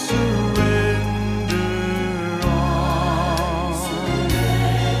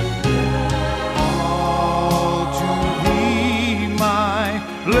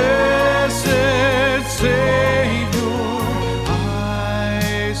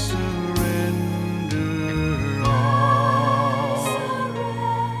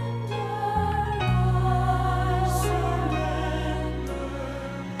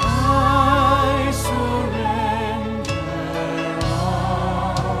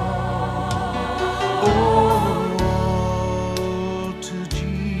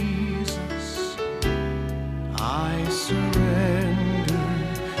 surrender,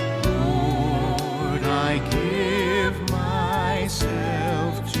 Lord, I give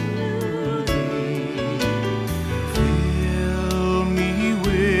myself to Thee. Fill me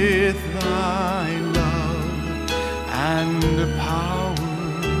with Thy love and power.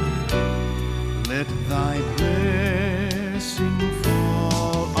 Let Thy blessing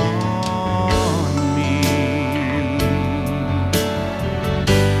fall on me.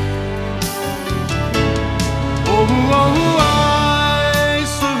 Oh, I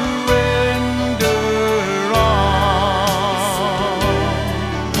surrender all.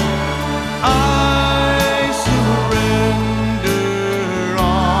 I surrender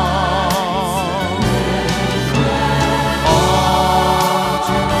all. All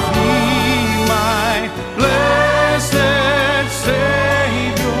to Thee, my blessed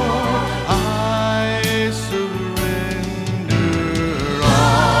Savior. I surrender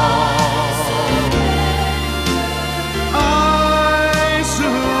all. I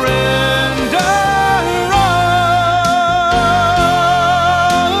surrender all.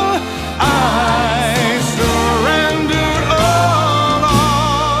 I surrender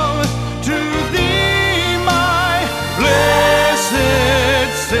all to Thee, my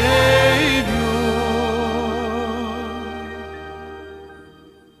blessed Savior.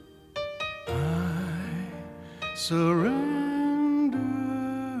 I surrender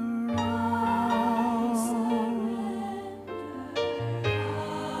all.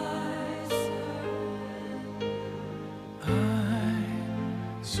 I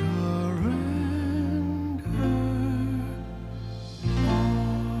surrender all.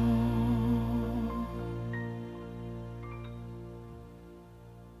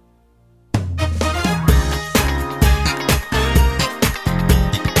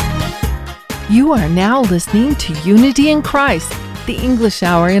 You are now listening to Unity in Christ, the English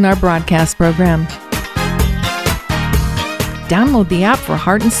Hour in our broadcast program. Download the app for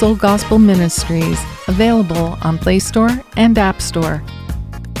Heart and Soul Gospel Ministries, available on Play Store and App Store.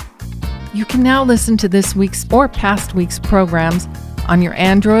 You can now listen to this week's or past week's programs on your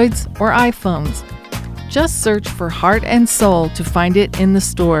Androids or iPhones. Just search for Heart and Soul to find it in the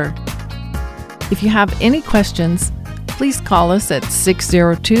store. If you have any questions, please call us at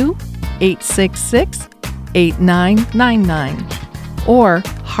 602-866-8999 or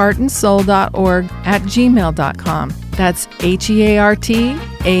heartandsoul.org@gmail.com. That's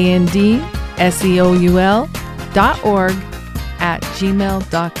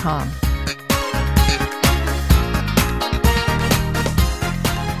heartandseoul.org@gmail.com.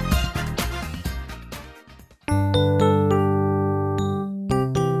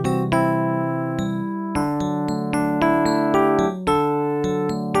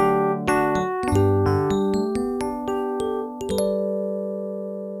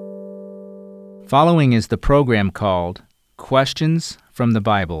 Following is the program called Questions from the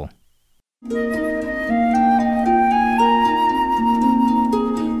Bible.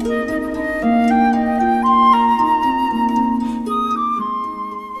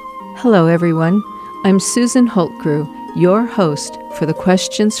 Hello, everyone. I'm Susan Holtgrew, your host for the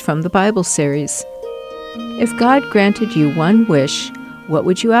Questions from the Bible series. If God granted you one wish, what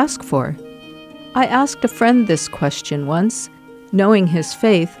would you ask for? I asked a friend this question once. Knowing his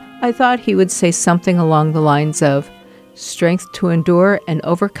faith, I thought he would say something along the lines of strength to endure and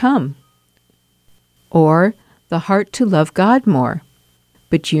overcome, or the heart to love God more.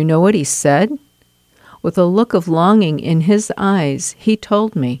 But you know what he said? With a look of longing in his eyes, he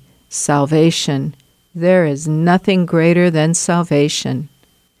told me, salvation. There is nothing greater than salvation.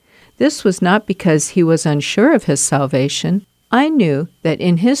 This was not because he was unsure of his salvation. I knew that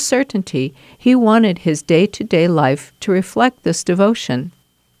in his certainty, he wanted his day-to-day life to reflect this devotion.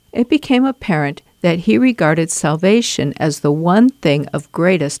 It became apparent that he regarded salvation as the one thing of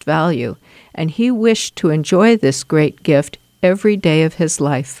greatest value, and he wished to enjoy this great gift every day of his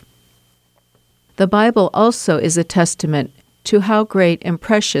life. The Bible also is a testament to how great and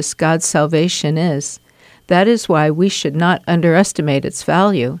precious God's salvation is. That is why we should not underestimate its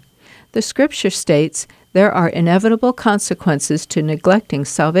value. The Scripture states there are inevitable consequences to neglecting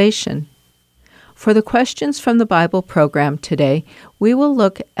salvation. For the Questions from the Bible program today, we will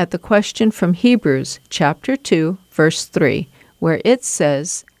look at the question from Hebrews chapter 2, verse 3, where it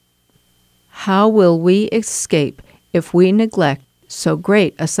says, "How will we escape if we neglect so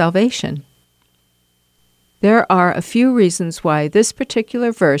great a salvation?" There are a few reasons why this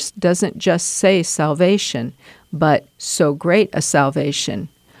particular verse doesn't just say salvation, but so great a salvation.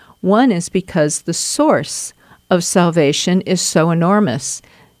 One is because the source of salvation is so enormous,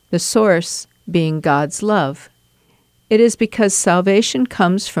 the source being God's love. It is because salvation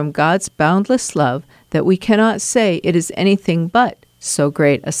comes from God's boundless love that we cannot say it is anything but so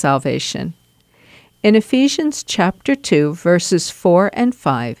great a salvation. In Ephesians chapter 2, verses 4 and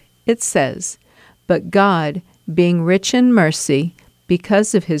 5, it says, "But God, being rich in mercy,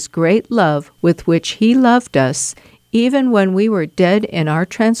 because of his great love with which he loved us, even when we were dead in our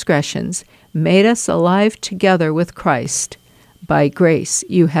transgressions, made us alive together with Christ. By grace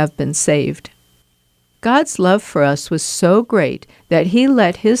you have been saved." God's love for us was so great that he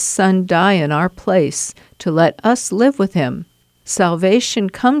let his Son die in our place to let us live with him. Salvation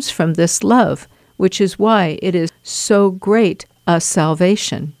comes from this love, which is why it is so great a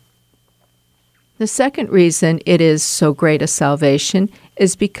salvation. The second reason it is so great a salvation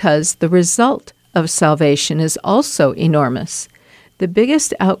is because the result of salvation is also enormous. The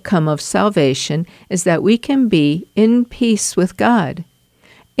biggest outcome of salvation is that we can be in peace with God.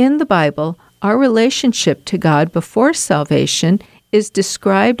 In the Bible, our relationship to God before salvation is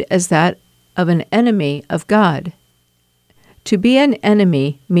described as that of an enemy of God. To be an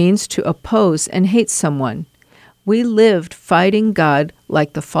enemy means to oppose and hate someone. We lived fighting God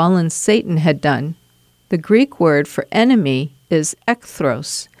like the fallen Satan had done. The Greek word for enemy is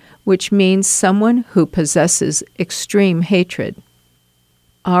echthros, which means someone who possesses extreme hatred.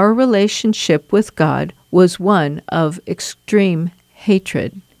 Our relationship with God was one of extreme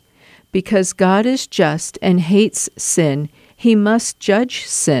hatred. Because God is just and hates sin, he must judge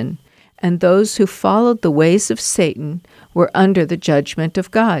sin, and those who followed the ways of Satan were under the judgment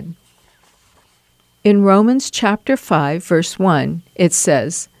of God. In Romans chapter 5, verse 1, it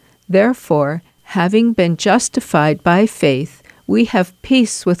says, "Therefore, having been justified by faith, we have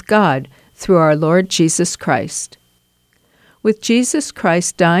peace with God through our Lord Jesus Christ." With Jesus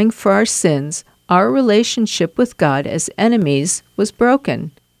Christ dying for our sins, our relationship with God as enemies was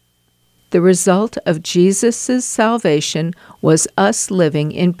broken. The result of Jesus' salvation was us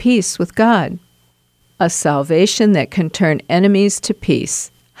living in peace with God. A salvation that can turn enemies to peace.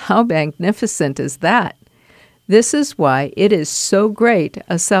 How magnificent is that? This is why it is so great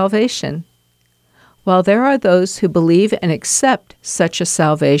a salvation. While there are those who believe and accept such a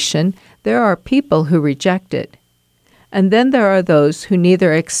salvation, there are people who reject it. And then there are those who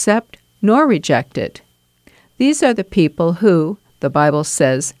neither accept nor reject it. These are the people who, the Bible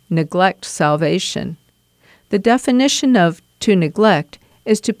says, neglect salvation. The definition of to neglect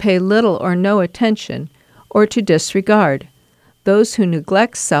is to pay little or no attention, or to disregard. Those who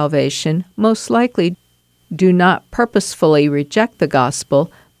neglect salvation most likely do not purposefully reject the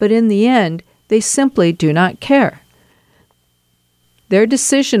gospel, but in the end, they simply do not care. Their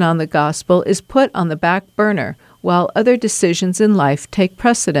decision on the gospel is put on the back burner, while other decisions in life take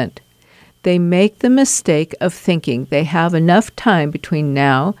precedent. They make the mistake of thinking they have enough time between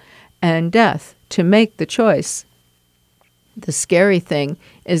now and death to make the choice. The scary thing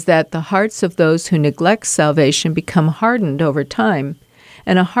is that the hearts of those who neglect salvation become hardened over time,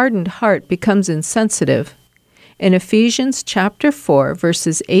 and a hardened heart becomes insensitive. In Ephesians chapter 4,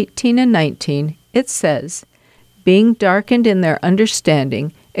 verses 18 and 19, it says, "Being darkened in their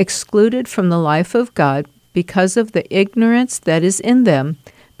understanding, excluded from the life of God because of the ignorance that is in them,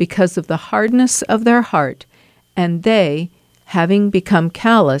 because of the hardness of their heart, and they, having become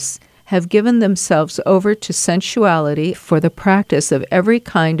callous, have given themselves over to sensuality for the practice of every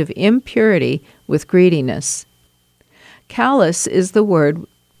kind of impurity with greediness." Callous is the word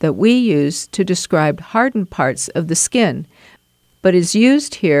that we use to describe hardened parts of the skin, but is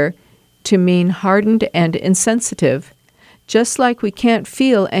used here to mean hardened and insensitive. Just like we can't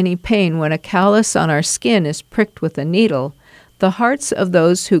feel any pain when a callus on our skin is pricked with a needle, the hearts of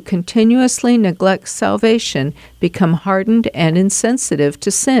those who continuously neglect salvation become hardened and insensitive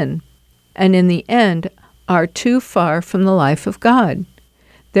to sin, and in the end are too far from the life of God.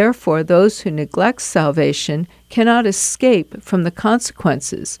 Therefore, those who neglect salvation cannot escape from the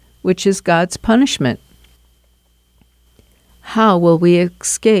consequences, which is God's punishment. How will we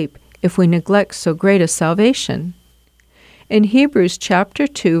escape if we neglect so great a salvation? In Hebrews chapter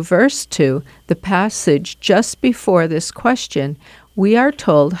 2, verse 2, the passage just before this question, we are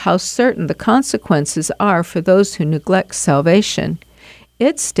told how certain the consequences are for those who neglect salvation.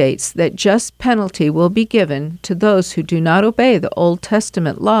 It states that just penalty will be given to those who do not obey the Old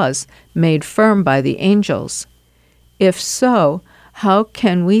Testament laws made firm by the angels. If so, how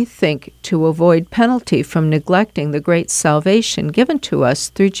can we think to avoid penalty from neglecting the great salvation given to us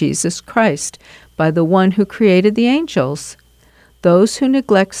through Jesus Christ by the one who created the angels? Those who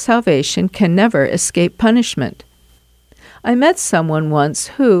neglect salvation can never escape punishment. I met someone once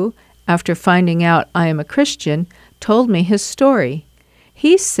who, after finding out I am a Christian, told me his story.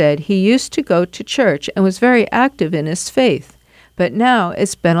 He said he used to go to church and was very active in his faith, But now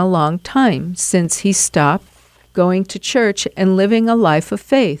it's been a long time since he stopped going to church and living a life of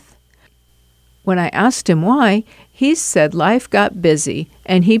faith. When I asked him why, he said life got busy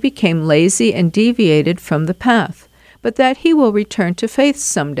and he became lazy and deviated from the path, but that he will return to faith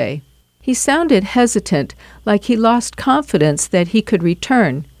someday. He sounded hesitant, like he lost confidence that he could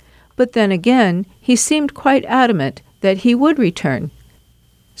return, but then again, he seemed quite adamant that he would return.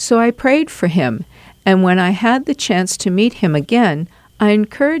 So I prayed for him, and when I had the chance to meet him again, I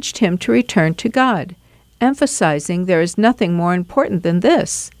encouraged him to return to God, emphasizing there is nothing more important than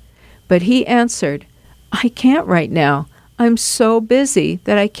this. But he answered, "I can't right now. I'm so busy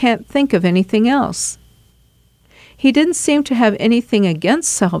that I can't think of anything else." He didn't seem to have anything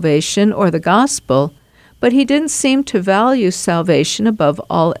against salvation or the gospel, but he didn't seem to value salvation above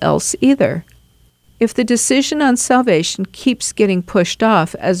all else either. If the decision on salvation keeps getting pushed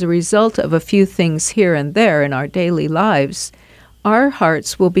off as a result of a few things here and there in our daily lives, our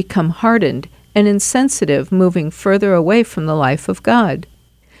hearts will become hardened and insensitive, moving further away from the life of God.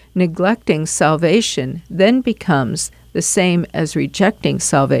 Neglecting salvation then becomes the same as rejecting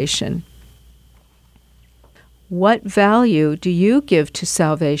salvation. What value do you give to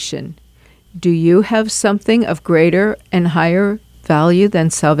salvation? Do you have something of greater and higher value than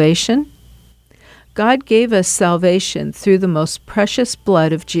salvation? God gave us salvation through the most precious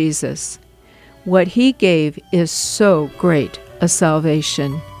blood of Jesus. What He gave is so great a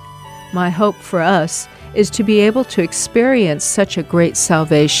salvation. My hope for us is to be able to experience such a great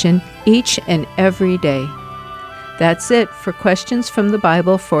salvation each and every day. That's it for Questions from the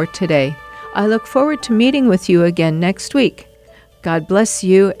Bible for today. I look forward to meeting with you again next week. God bless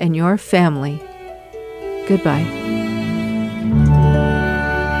you and your family. Goodbye.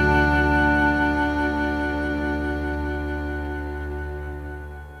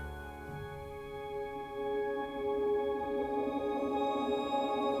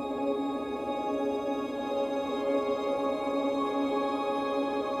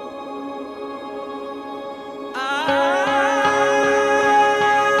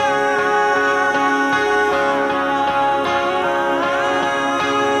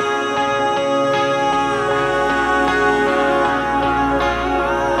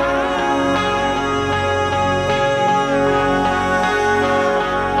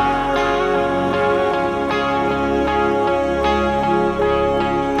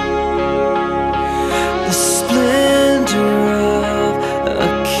 The splendor of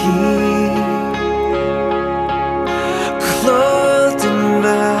a king, clothed in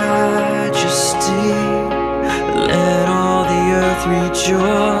majesty. Let all the earth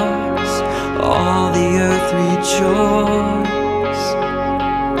rejoice, all the earth rejoice.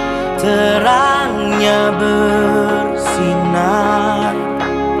 Terangnya bersinar,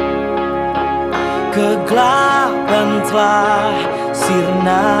 kegelapan telah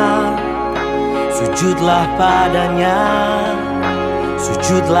sirna. Sujudlah padanya,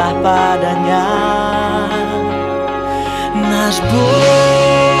 sujudlah padanya. Nasz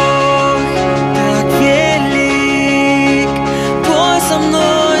Bóg tak wielki, pójdź со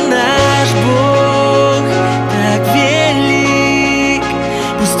мной, наш Бог так велик,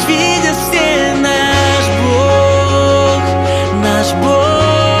 пусть видят все наш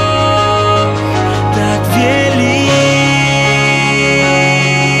Бог так велик.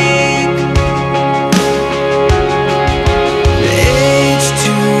 Age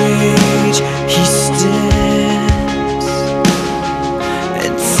to age he stands,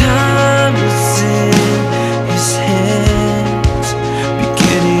 and time is in his hands,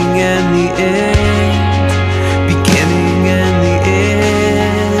 beginning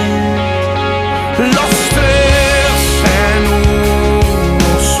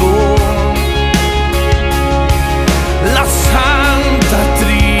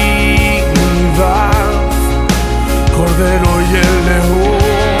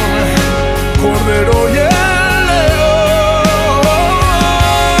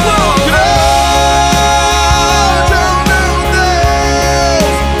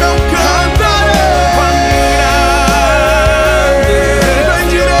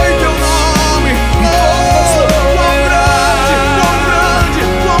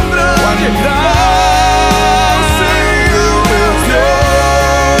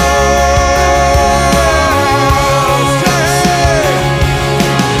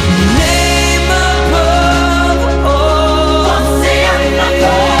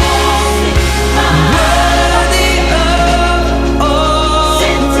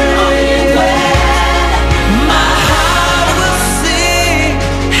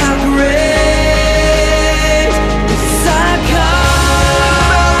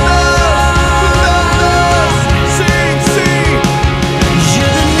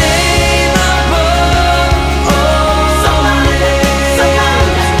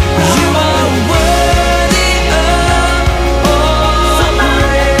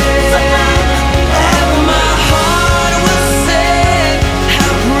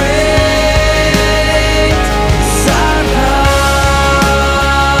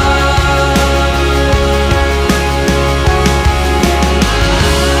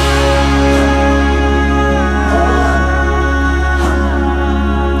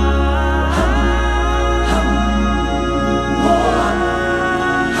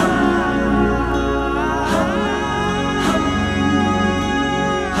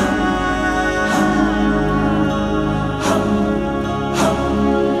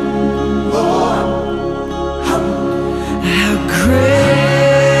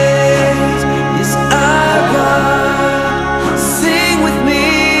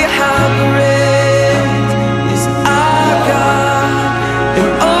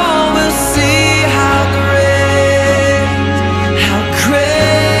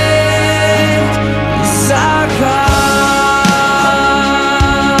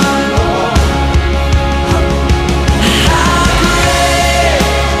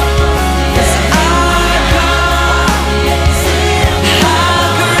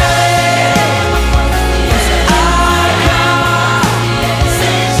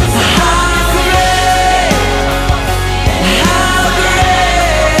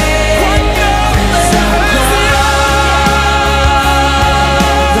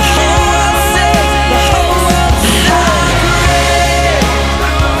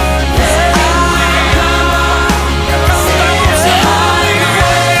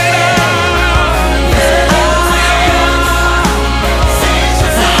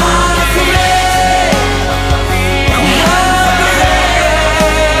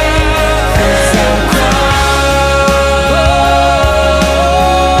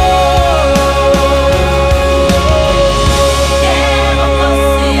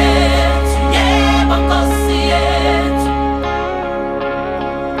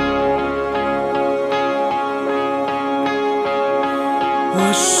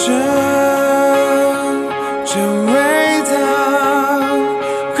我神真伟大，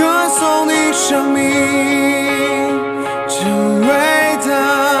歌颂你生命真伟大，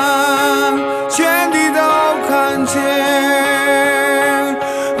全地都看见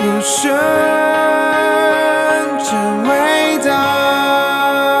我神真伟大。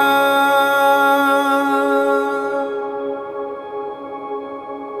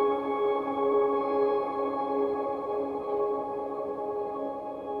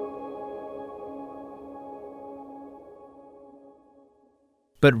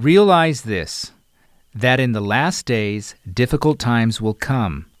But realize this, that in the last days difficult times will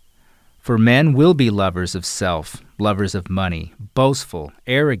come. For men will be lovers of self, lovers of money, boastful,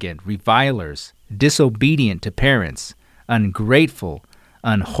 arrogant, revilers, disobedient to parents, ungrateful,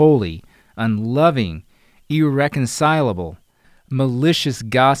 unholy, unloving, irreconcilable, malicious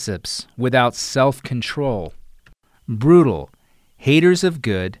gossips, without self-control, brutal, haters of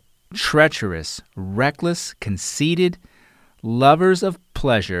good, treacherous, reckless, conceited, lovers of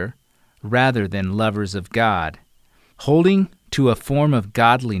pleasure rather than lovers of God, holding to a form of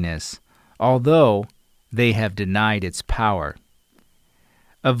godliness, although they have denied its power.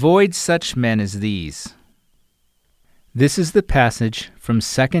 Avoid such men as these. This is the passage from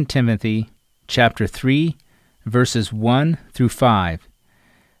 2 Timothy chapter 3, verses 1 through 5.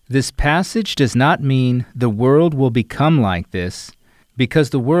 This passage does not mean the world will become like this, because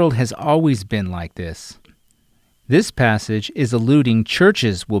the world has always been like this. This passage is alluding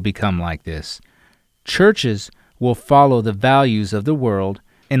churches will become like this. Churches will follow the values of the world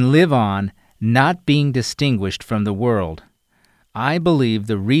and live on, not being distinguished from the world. I believe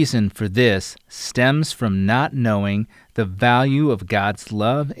the reason for this stems from not knowing the value of God's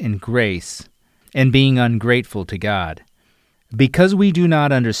love and grace and being ungrateful to God. Because we do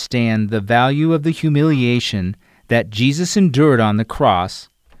not understand the value of the humiliation that Jesus endured on the cross,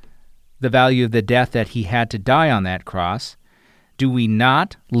 the value of the death that he had to die on that cross, do we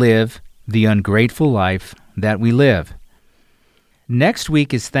not live the ungrateful life that we live? Next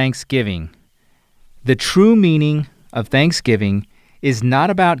week is Thanksgiving. The true meaning of Thanksgiving is not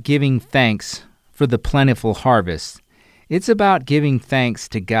about giving thanks for the plentiful harvest. It's about giving thanks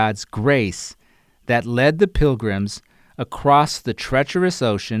to God's grace that led the pilgrims across the treacherous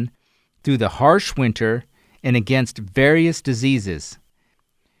ocean, through the harsh winter, and against various diseases.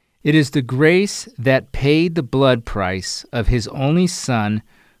 It is the grace that paid the blood price of his only Son,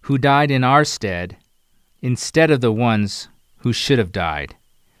 who died in our stead, instead of the ones who should have died.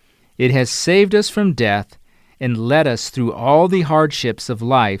 It has saved us from death and led us through all the hardships of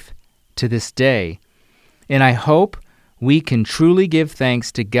life to this day. And I hope we can truly give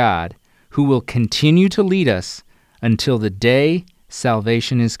thanks to God, who will continue to lead us until the day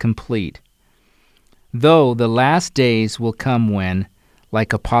salvation is complete. Though the last days will come when,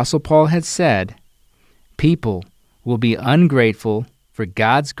 like Apostle Paul had said, people will be ungrateful for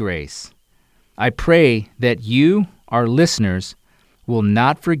God's grace. I pray that you, our listeners, will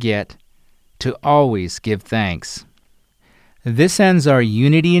not forget to always give thanks. This ends our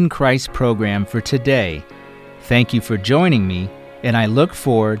Unity in Christ program for today. Thank you for joining me, and I look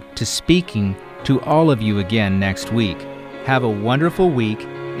forward to speaking to all of you again next week. Have a wonderful week,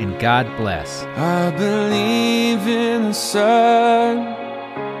 and God bless. I believe in the sun.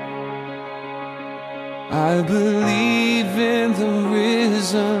 I believe in the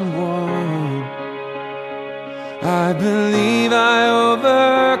risen one. I believe I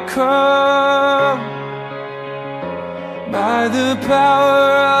overcome by the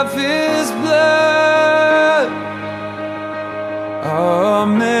power of his blood.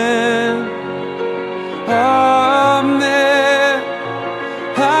 Amen. Amen.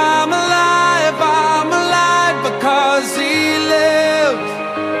 I'm alive because he lives.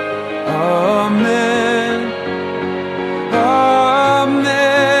 Amen.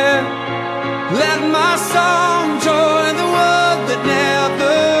 Amen. Let my song join the world that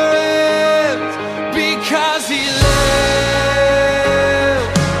never ends, because he lives.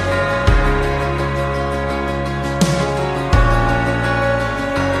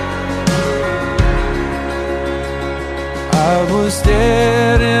 I was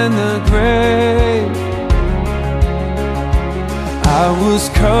dead in the grave. I was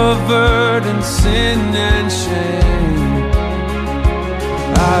covered in sin and shame.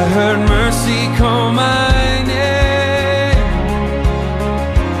 I heard mercy call my name.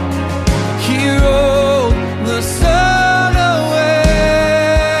 He rolled the sun away.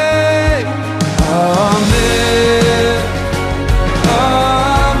 Amen.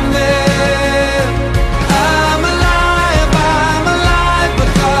 Amen. I'm alive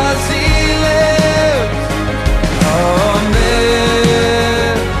because he lives. Amen.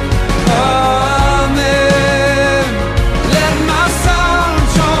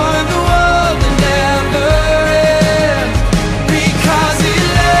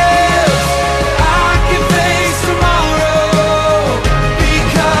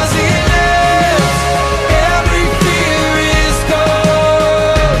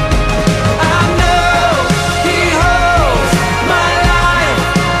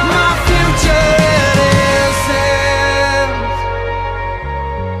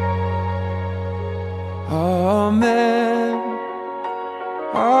 Amen.